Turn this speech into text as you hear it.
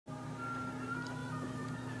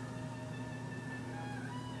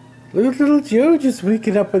Look at little Joe just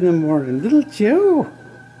waking up in the morning. Little Joe.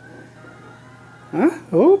 Huh?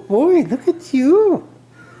 Oh boy, look at you.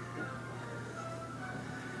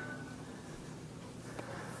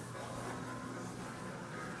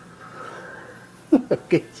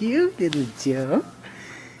 Look at you, little Joe.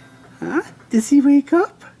 Huh? Does he wake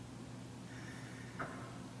up?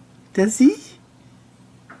 Does he?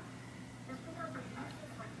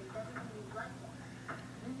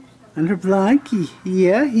 Under blankie.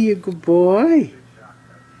 Yeah, he a good boy.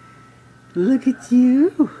 Look at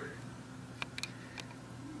you.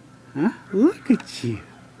 Huh? Look at you.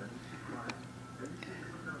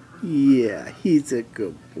 Yeah, he's a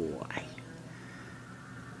good boy.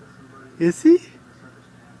 Is he?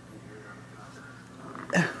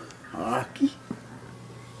 Walkie?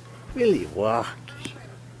 Really walkie.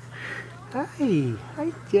 Hi.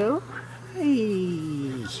 Hi, Joe.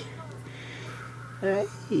 Hi. Hi.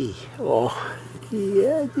 Oh,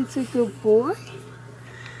 yeah, that's a good boy.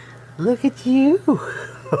 Look at you.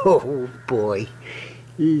 Oh, boy.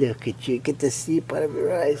 Look at you. Get the sleep out of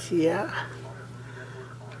your eyes, yeah?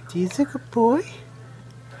 He's a good boy.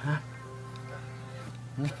 Huh?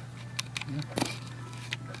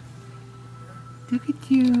 Look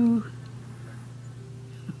at you.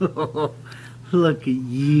 Look at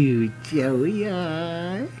you, Joey.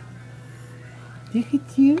 Look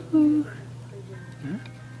at you. Huh?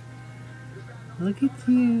 Look at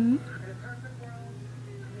you.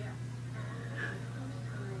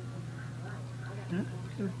 Huh?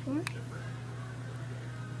 Good boy.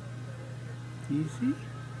 Do you see?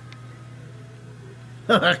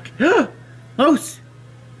 Look! Mouse!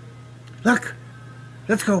 Look!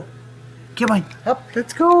 Let's go! Come on, up,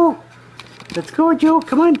 let's go! Let's go, Joe,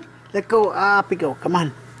 come on! Let go, up we go, come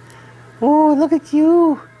on! Oh, look at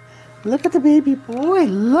you! Look at the baby boy,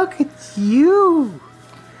 look at you!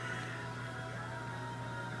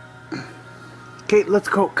 Okay, let's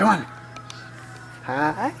go, come on!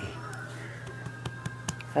 Hi!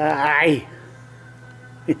 Hi!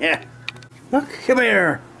 Yeah! Look, come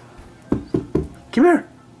here! Come here!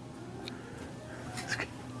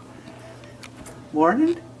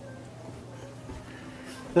 Morning?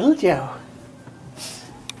 Little Joe.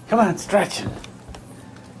 Come on, stretch.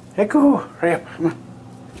 Hey, go. Hurry up. Come on.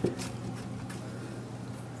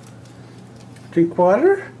 Drink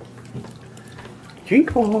water?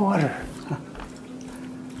 Drink water.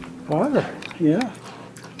 Water, yeah.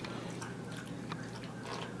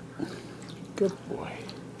 Good boy.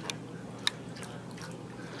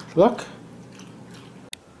 Look.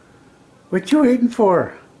 What you waiting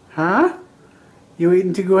for? Huh? You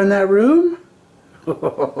waiting to go in that room?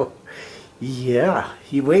 Oh, yeah,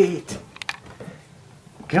 you wait.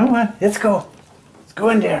 Come on, let's go. Let's go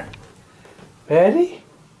in there. Ready?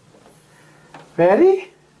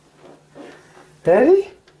 Ready? Ready?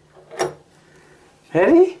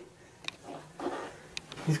 Ready?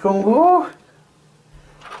 He's gonna go.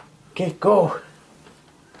 Okay, go.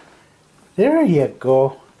 There you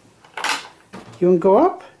go. You wanna go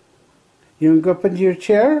up? You wanna go up into your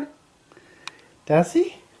chair? Does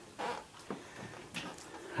he?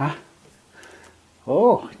 Huh?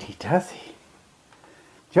 Oh, he does he.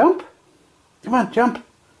 Jump. Come on, jump.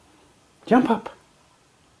 Jump up.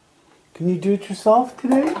 Can you do it yourself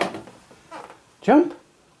today? Jump.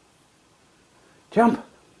 Jump.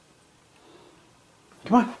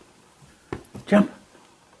 Come on. Jump.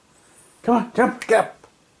 Come on, jump. Get up.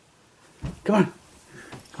 Come on.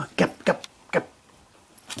 Come on, get up, get up, get up.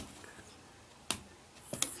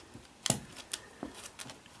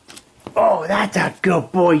 Oh, that's a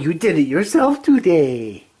good boy. You did it yourself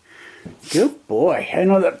today. Good boy. I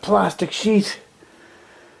know that plastic sheet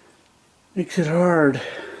makes it hard.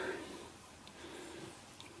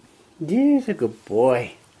 He's a good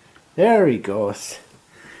boy. There he goes.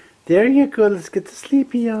 There you go. Let's get the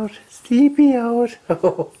sleepy out. Sleepy out.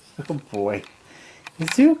 Oh, good boy.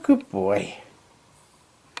 Is you a good boy?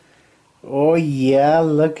 Oh yeah,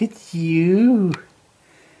 look at you.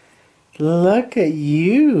 Look at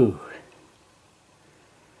you.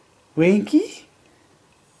 Winky?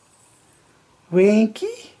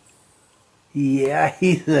 Winky? Yeah,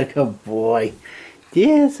 he's a good boy.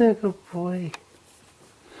 He's a good boy.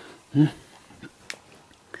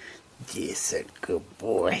 He's a good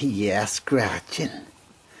boy. Yeah, scratching.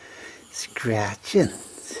 Scratching.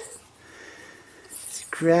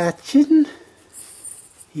 Scratching.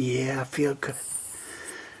 Yeah, I feel good.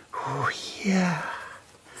 Oh yeah.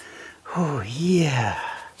 Oh yeah.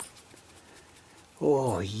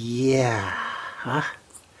 Oh yeah. Huh?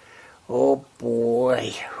 Oh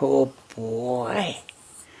boy. Oh boy.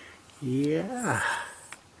 Yeah.